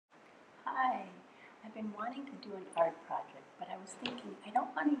Hi, I've been wanting to do an art project, but I was thinking I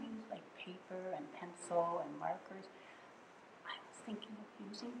don't want to use like paper and pencil and markers. I was thinking of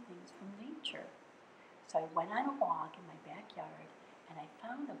using things from nature. So I went on a walk in my backyard and I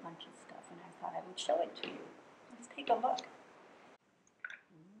found a bunch of stuff and I thought I would show it to you. Let's take a look.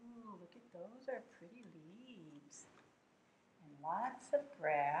 Ooh, look at those are pretty leaves. And lots of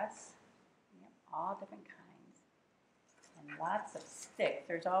grass. Yep, all different kinds. And lots of sticks.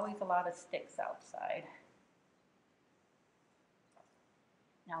 There's always a lot of sticks outside.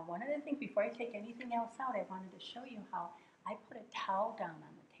 Now, one of the things, before I take anything else out, I wanted to show you how I put a towel down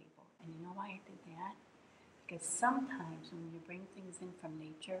on the table. And you know why I did that? Because sometimes when you bring things in from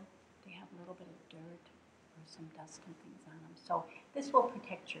nature, they have a little bit of dirt or some dust and things on them. So this will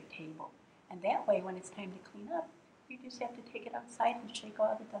protect your table. And that way, when it's time to clean up, you just have to take it outside and shake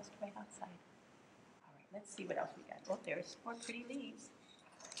all the dust right outside. All right, let's see what else we got. Oh, there's more pretty leaves.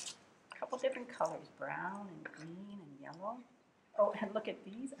 A couple different colors, brown and green and yellow. Oh, and look at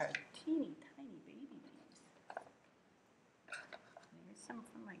these are teeny tiny baby leaves. There's some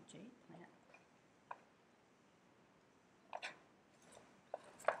from my jade plant.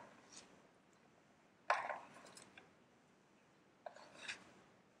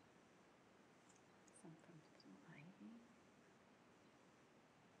 Some from some ivy.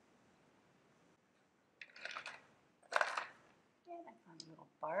 And I found a little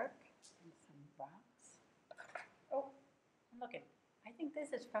bark and some rocks. Oh, and look at, I think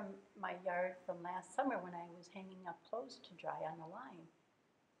this is from my yard from last summer when I was hanging up clothes to dry on the line.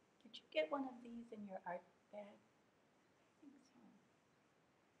 Did you get one of these in your art bag? I think so.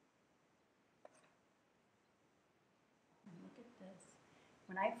 And look at this.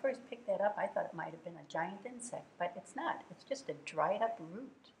 When I first picked that up, I thought it might have been a giant insect, but it's not. It's just a dried up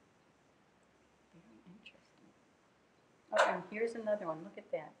root. Very interesting. Oh, and here's another one. Look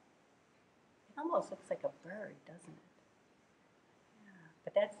at that. It almost looks like a bird, doesn't it? Yeah,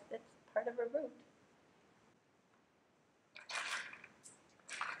 but that's part of a root.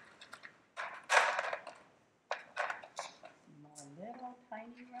 More little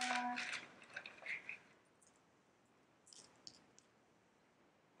tiny rocks.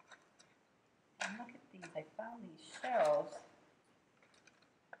 And look at these. I found these shells.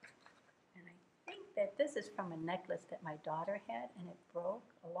 And I think that this is from a necklace that my daughter had, and it broke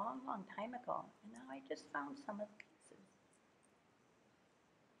a long, long time ago. And now I just found some of the pieces.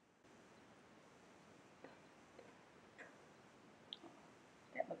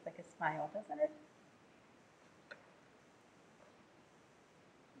 That looks like a smile, doesn't it?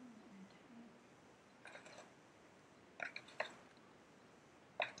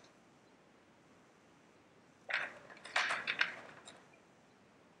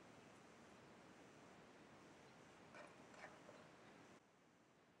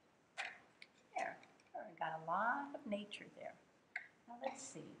 There. I got a lot of nature there. Now let's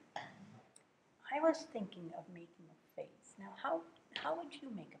see. I was thinking of making a face. Now, how would you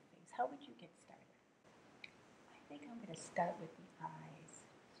make a face? How would you get started? I think I'm going to start with the eyes.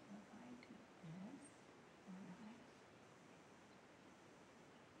 So if I do this,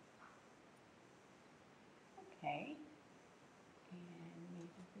 okay, and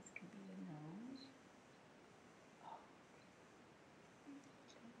maybe this could be the nose. Oh.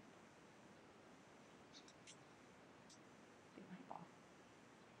 The eyeball.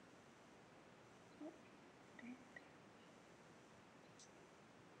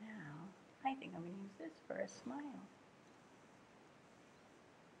 Now, I think I'm going to use this for a smile.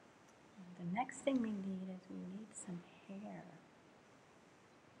 And the next thing we need is we need some hair.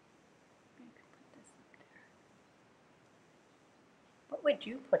 Maybe I could put this up there. What would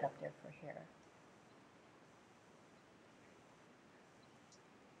you put up there for hair?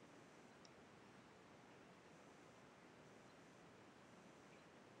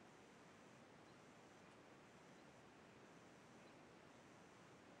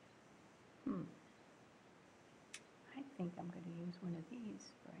 I think I'm going to use one of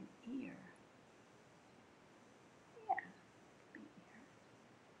these for an ear. Yeah, could be ear.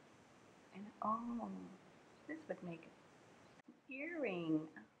 And oh, this would make an earring.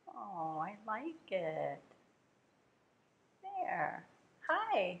 Oh, I like it. There.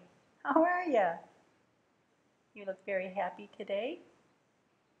 Hi, how are you? You look very happy today.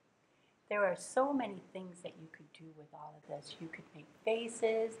 There are so many things that you could do with all of this. You could make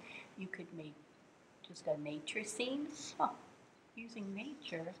faces, you could make just a nature scene. Oh, using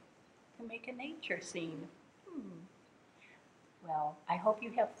nature to make a nature scene. Well, I hope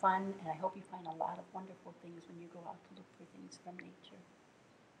you have fun, and I hope you find a lot of wonderful things when you go out to look for things from nature.